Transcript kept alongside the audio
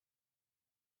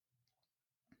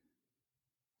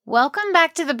Welcome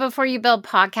back to the Before You Build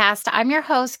podcast. I'm your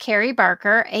host, Carrie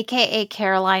Barker, aka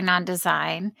Caroline on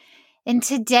Design. And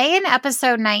today in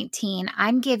episode 19,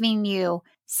 I'm giving you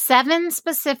 7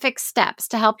 specific steps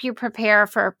to help you prepare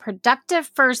for a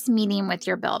productive first meeting with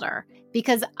your builder.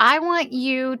 Because I want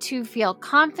you to feel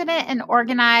confident and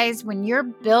organized when your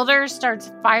builder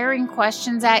starts firing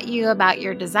questions at you about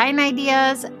your design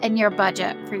ideas and your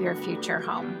budget for your future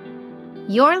home.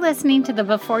 You're listening to the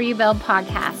Before You Build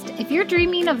podcast. If you're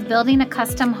dreaming of building a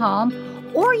custom home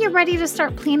or you're ready to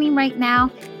start planning right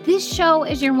now, this show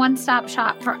is your one-stop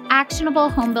shop for actionable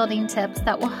home building tips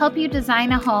that will help you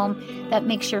design a home that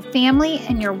makes your family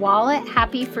and your wallet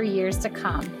happy for years to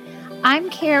come. I'm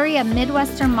Carrie, a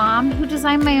Midwestern mom who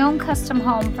designed my own custom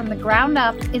home from the ground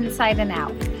up, inside and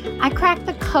out. I cracked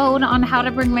the code on how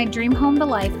to bring my dream home to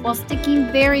life while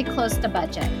sticking very close to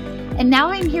budget. And now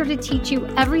I'm here to teach you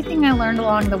everything I learned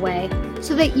along the way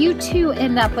so that you too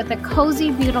end up with a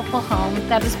cozy, beautiful home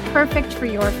that is perfect for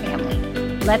your family.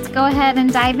 Let's go ahead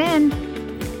and dive in.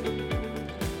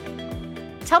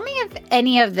 Tell me if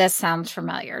any of this sounds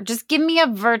familiar. Just give me a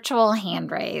virtual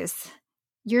hand raise.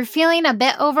 You're feeling a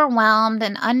bit overwhelmed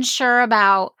and unsure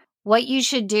about what you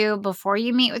should do before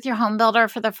you meet with your home builder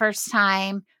for the first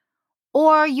time,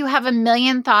 or you have a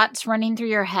million thoughts running through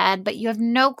your head, but you have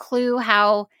no clue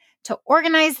how to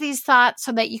organize these thoughts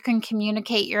so that you can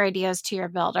communicate your ideas to your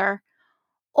builder.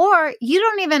 Or you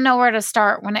don't even know where to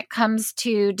start when it comes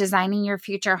to designing your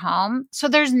future home, so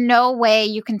there's no way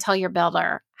you can tell your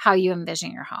builder how you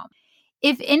envision your home.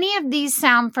 If any of these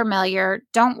sound familiar,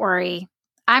 don't worry.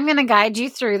 I'm going to guide you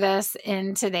through this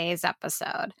in today's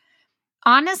episode.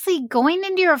 Honestly, going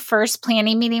into your first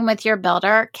planning meeting with your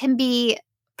builder can be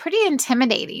pretty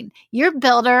intimidating. Your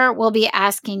builder will be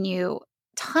asking you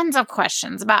tons of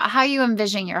questions about how you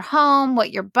envision your home,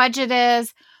 what your budget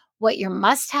is, what your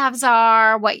must-haves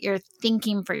are, what you're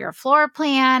thinking for your floor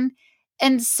plan,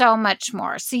 and so much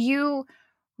more. So you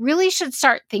really should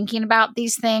start thinking about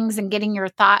these things and getting your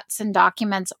thoughts and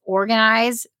documents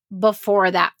organized before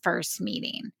that first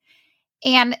meeting.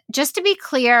 And just to be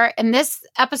clear, in this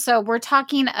episode, we're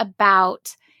talking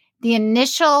about the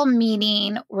initial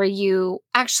meeting where you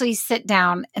actually sit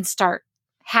down and start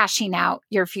hashing out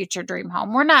your future dream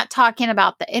home. We're not talking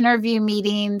about the interview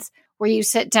meetings where you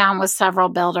sit down with several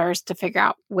builders to figure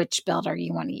out which builder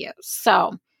you want to use.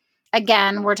 So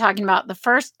again, we're talking about the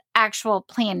first actual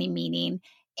planning meeting.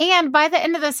 And by the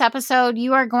end of this episode,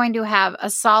 you are going to have a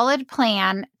solid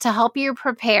plan to help you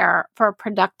prepare for a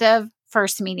productive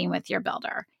first meeting with your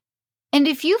builder. And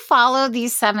if you follow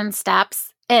these 7 steps,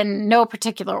 in no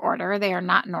particular order, they are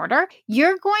not in order,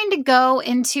 you're going to go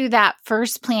into that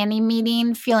first planning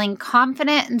meeting feeling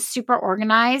confident and super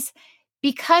organized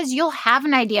because you'll have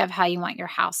an idea of how you want your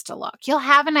house to look. You'll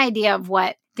have an idea of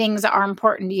what things are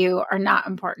important to you or not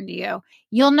important to you.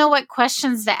 You'll know what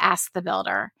questions to ask the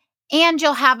builder, and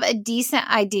you'll have a decent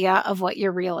idea of what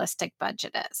your realistic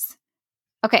budget is.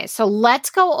 Okay, so let's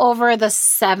go over the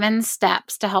 7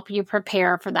 steps to help you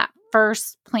prepare for that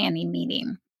first planning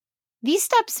meeting. These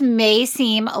steps may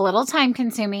seem a little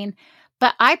time-consuming,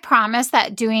 but I promise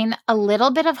that doing a little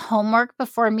bit of homework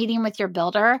before meeting with your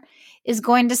builder is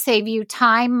going to save you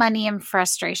time, money, and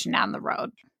frustration down the road.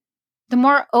 The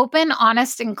more open,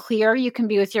 honest, and clear you can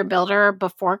be with your builder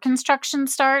before construction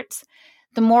starts,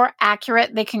 the more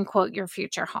accurate they can quote your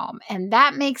future home. And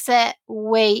that makes it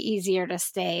way easier to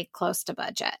stay close to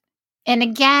budget. And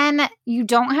again, you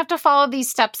don't have to follow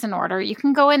these steps in order. You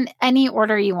can go in any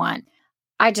order you want.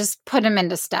 I just put them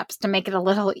into steps to make it a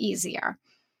little easier.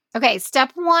 Okay,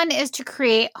 step 1 is to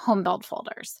create home build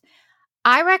folders.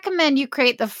 I recommend you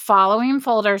create the following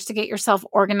folders to get yourself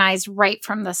organized right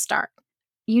from the start.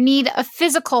 You need a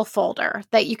physical folder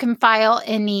that you can file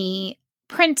any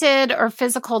printed or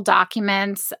physical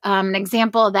documents. An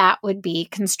example of that would be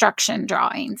construction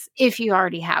drawings, if you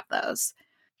already have those.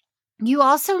 You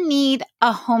also need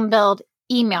a home build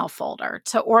email folder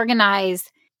to organize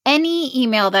any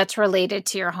email that's related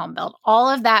to your home build. All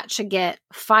of that should get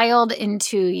filed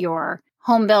into your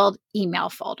home build email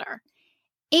folder.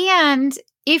 And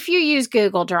if you use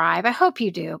Google Drive, I hope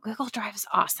you do. Google Drive is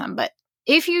awesome. But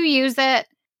if you use it,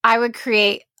 I would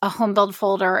create a home build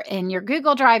folder in your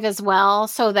Google Drive as well,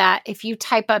 so that if you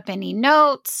type up any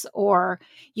notes or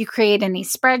you create any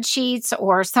spreadsheets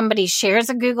or somebody shares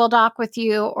a Google Doc with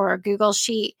you or a Google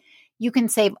Sheet, you can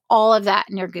save all of that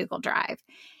in your Google Drive.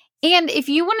 And if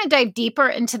you want to dive deeper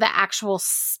into the actual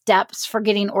steps for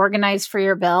getting organized for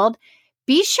your build,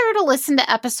 be sure to listen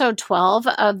to episode 12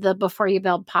 of the Before You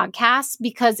Build podcast,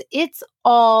 because it's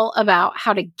all about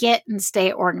how to get and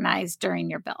stay organized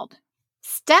during your build.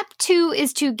 Step 2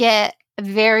 is to get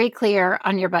very clear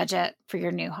on your budget for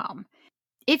your new home.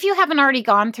 If you haven't already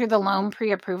gone through the loan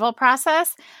pre-approval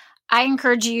process, I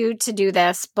encourage you to do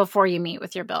this before you meet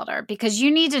with your builder because you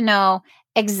need to know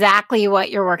exactly what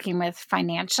you're working with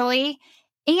financially.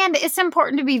 And it's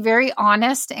important to be very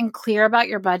honest and clear about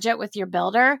your budget with your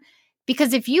builder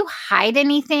because if you hide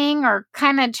anything or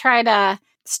kind of try to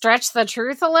stretch the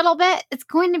truth a little bit, it's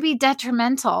going to be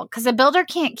detrimental because a builder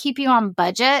can't keep you on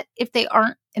budget if they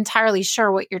aren't entirely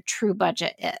sure what your true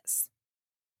budget is.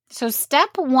 So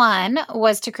step 1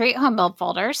 was to create home build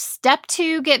folders. Step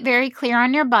 2, get very clear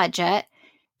on your budget.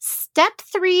 Step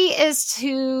 3 is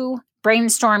to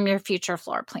brainstorm your future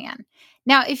floor plan.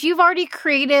 Now, if you've already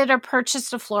created or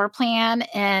purchased a floor plan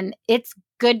and it's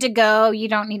good to go, you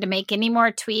don't need to make any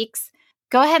more tweaks,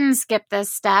 go ahead and skip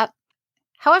this step.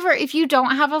 However, if you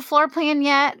don't have a floor plan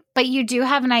yet, but you do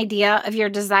have an idea of your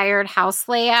desired house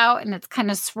layout and it's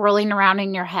kind of swirling around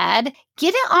in your head,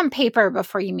 get it on paper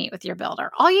before you meet with your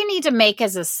builder. All you need to make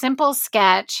is a simple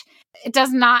sketch. It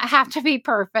does not have to be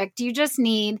perfect. You just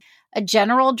need a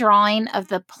general drawing of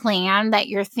the plan that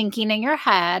you're thinking in your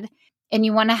head, and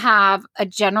you want to have a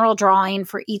general drawing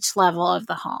for each level of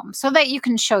the home so that you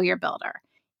can show your builder.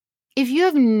 If you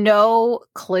have no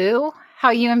clue how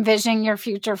you envision your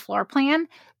future floor plan,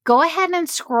 go ahead and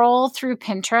scroll through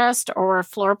Pinterest or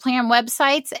floor plan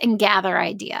websites and gather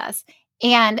ideas.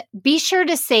 And be sure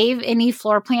to save any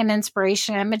floor plan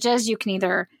inspiration images. You can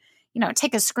either,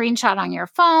 take a screenshot on your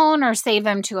phone or save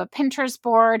them to a Pinterest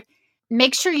board.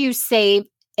 Make sure you save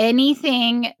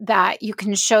anything that you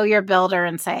can show your builder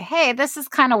and say, hey, this is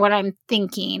kind of what I'm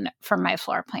thinking for my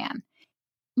floor plan.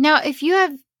 Now, if you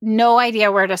have no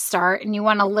idea where to start and you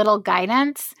want a little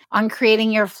guidance on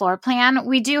creating your floor plan,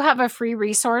 we do have a free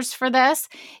resource for this.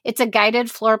 It's a guided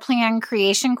floor plan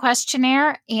creation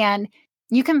questionnaire, and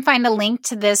you can find a link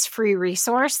to this free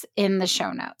resource in the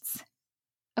show notes.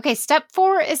 Okay, step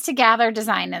 4 is to gather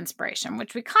design inspiration,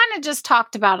 which we kind of just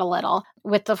talked about a little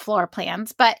with the floor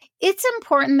plans, but it's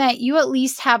important that you at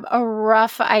least have a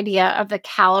rough idea of the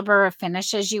caliber of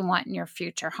finishes you want in your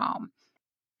future home.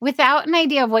 Without an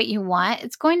idea of what you want,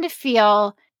 it's going to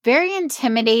feel very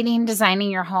intimidating designing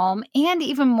your home, and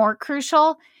even more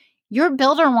crucial, your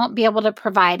builder won't be able to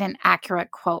provide an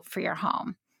accurate quote for your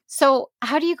home. So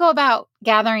how do you go about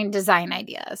gathering design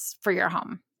ideas for your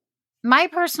home? My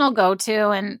personal go-to,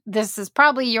 and this is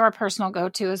probably your personal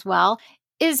go-to as well,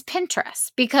 is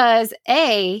Pinterest because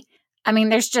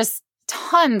there's just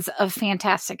tons of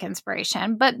fantastic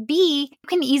inspiration, but B, you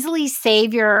can easily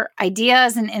save your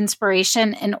ideas and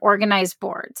inspiration in organized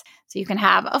boards. So you can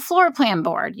have a floor plan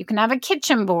board, you can have a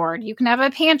kitchen board, you can have a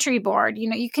pantry board,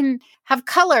 you can have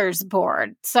colors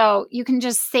board. So you can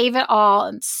just save it all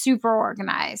and super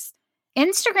organized.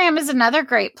 Instagram is another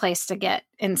great place to get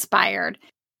inspired.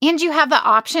 And you have the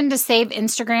option to save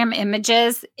Instagram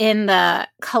images in the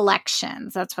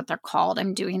collections. That's what they're called.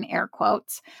 I'm doing air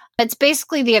quotes. It's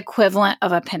basically the equivalent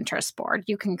of a Pinterest board.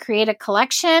 You can create a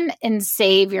collection and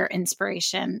save your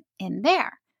inspiration in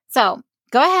there. So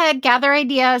go ahead, gather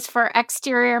ideas for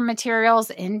exterior materials,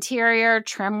 interior,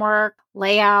 trim work,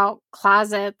 layout,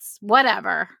 closets,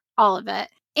 whatever, all of it.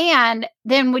 And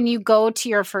then when you go to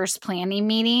your first planning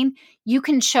meeting, you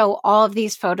can show all of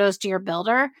these photos to your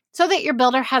builder so that your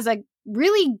builder has a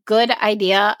really good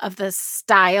idea of the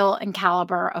style and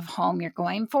caliber of home you're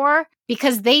going for,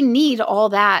 because they need all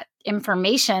that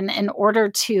information in order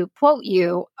to quote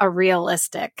you a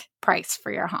realistic price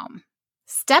for your home.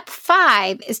 Step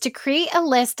 5 is to create a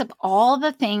list of all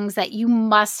the things that you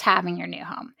must have in your new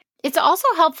home. It's also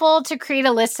helpful to create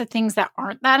a list of things that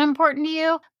aren't that important to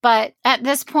you, but at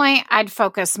this point, I'd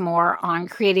focus more on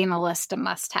creating a list of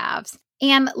must-haves.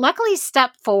 And luckily,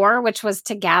 step 4, which was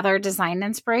to gather design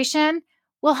inspiration,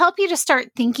 will help you to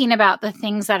start thinking about the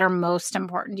things that are most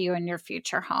important to you in your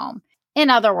future home.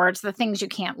 In other words, the things you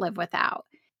can't live without.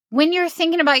 When you're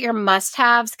thinking about your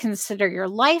must-haves, consider your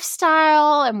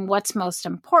lifestyle and what's most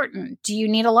important. Do you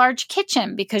need a large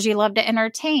kitchen because you love to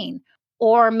entertain?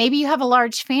 Or maybe you have a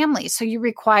large family, so you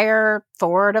require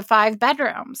 4 to 5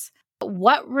 bedrooms.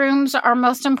 What rooms are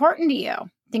most important to you?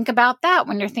 Think about that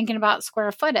when you're thinking about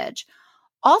square footage.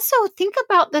 Also, think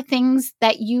about the things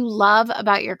that you love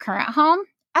about your current home,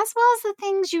 as well as the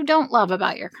things you don't love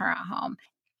about your current home.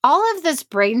 All of this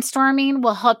brainstorming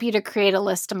will help you to create a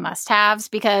list of must-haves,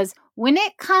 because when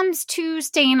it comes to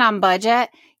staying on budget,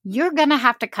 you're going to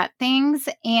have to cut things,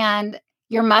 and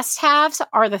your must-haves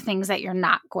are the things that you're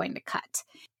not going to cut.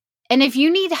 And if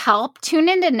you need help, tune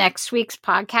into next week's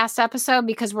podcast episode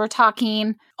because we're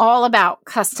talking all about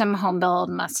custom home build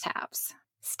must-haves.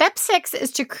 Step 6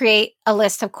 is to create a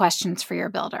list of questions for your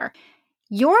builder.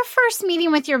 Your first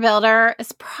meeting with your builder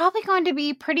is probably going to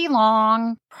be pretty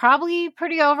long, probably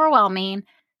pretty overwhelming.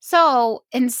 So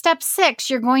in step 6,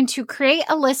 you're going to create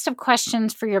a list of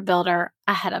questions for your builder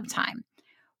ahead of time.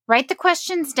 Write the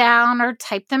questions down or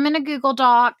type them in a Google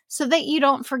Doc so that you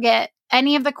don't forget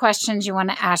any of the questions you want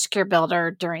to ask your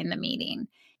builder during the meeting.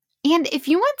 And if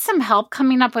you want some help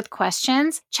coming up with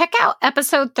questions, check out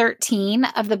episode 13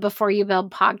 of the Before You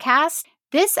Build podcast.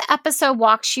 This episode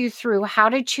walks you through how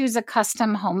to choose a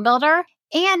custom home builder,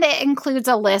 and it includes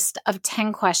a list of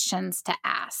 10 questions to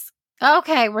ask.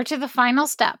 Okay, we're to the final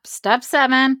step, step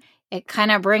 7. It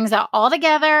kind of brings it all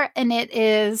together, and it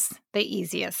is the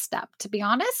easiest step, to be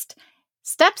honest.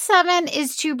 Step 7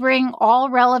 is to bring all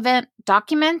relevant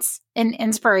documents and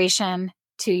inspiration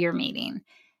to your meeting.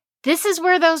 This is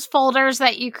where those folders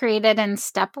that you created in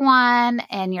step 1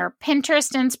 and your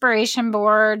Pinterest inspiration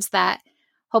boards that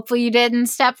hopefully you did in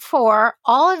step 4,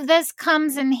 all of this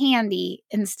comes in handy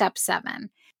in step 7.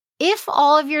 If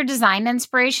all of your design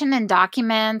inspiration and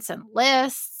documents and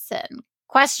lists and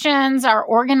questions are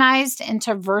organized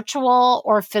into virtual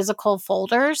or physical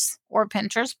folders or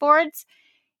Pinterest boards,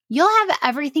 you'll have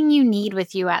everything you need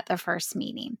with you at the first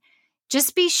meeting.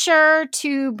 Just be sure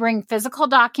to bring physical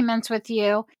documents with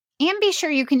you and be sure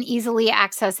you can easily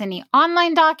access any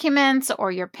online documents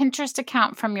or your Pinterest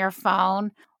account from your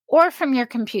phone or from your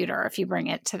computer if you bring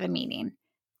it to the meeting.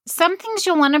 Some things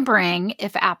you'll want to bring,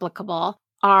 if applicable,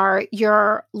 are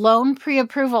your loan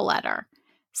pre-approval letter,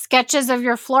 sketches of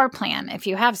your floor plan if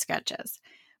you have sketches,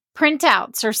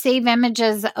 printouts or save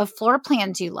images of floor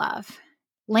plans you love,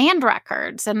 land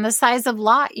records and the size of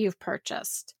lot you've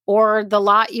purchased or the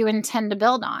lot you intend to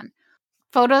build on,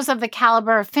 photos of the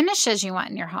caliber of finishes you want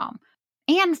in your home,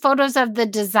 and photos of the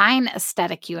design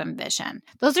aesthetic you envision.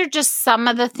 Those are just some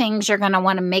of the things you're going to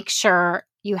want to make sure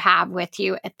you have with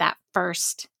you at that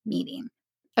first meeting.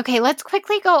 Okay, let's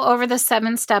quickly go over the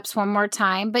 7 steps one more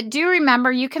time, but do remember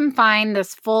you can find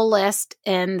this full list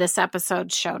in this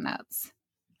episode's show notes.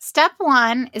 Step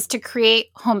 1 is to create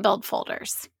home build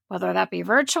folders, whether that be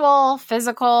virtual,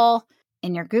 physical,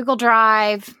 in your Google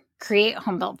Drive, create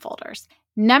home build folders.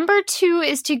 Number 2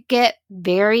 is to get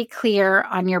very clear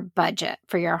on your budget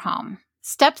for your home.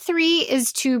 Step 3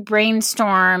 is to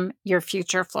brainstorm your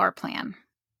future floor plan.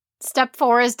 Step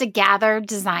 4 is to gather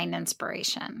design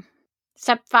inspiration.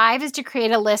 Step 5 is to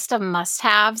create a list of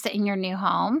must-haves in your new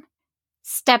home.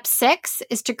 Step 6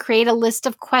 is to create a list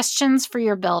of questions for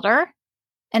your builder.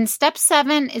 And step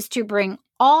 7 is to bring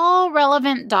all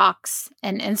relevant docs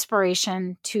and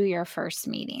inspiration to your first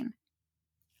meeting.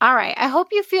 All right, I hope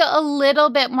you feel a little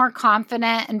bit more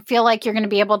confident and feel like you're going to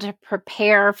be able to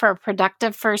prepare for a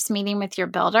productive first meeting with your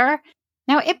builder.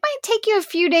 Now, it might take you a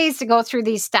few days to go through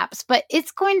these steps, but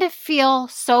it's going to feel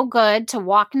so good to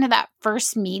walk into that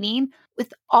first meeting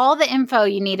with all the info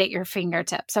you need at your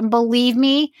fingertips. And believe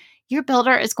me, your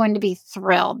builder is going to be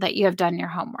thrilled that you have done your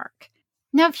homework.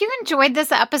 Now, if you enjoyed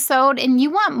this episode and you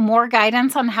want more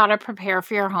guidance on how to prepare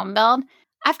for your home build,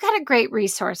 I've got a great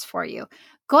resource for you.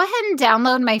 Go ahead and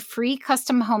download my free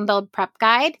custom home build prep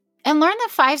guide and learn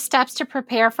the 5 steps to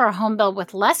prepare for a home build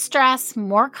with less stress,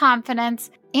 more confidence,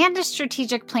 and a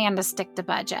strategic plan to stick to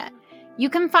budget. You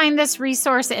can find this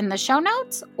resource in the show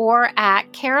notes or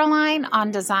at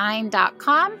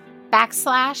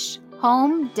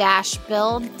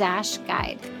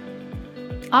carolineondesign.com/home-build-guide.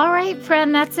 All right,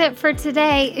 friend, that's it for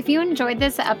today. If you enjoyed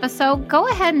this episode, go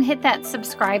ahead and hit that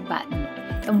subscribe button.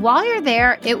 And while you're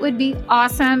there, it would be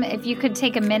awesome if you could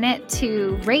take a minute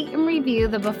to rate and review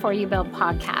the Before You Build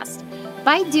podcast.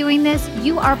 By doing this,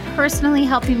 you are personally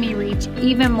helping me reach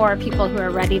even more people who are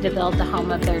ready to build the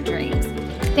home of their dreams.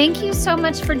 Thank you so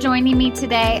much for joining me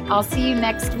today. I'll see you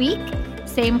next week.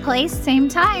 Same place, same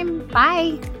time.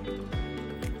 Bye.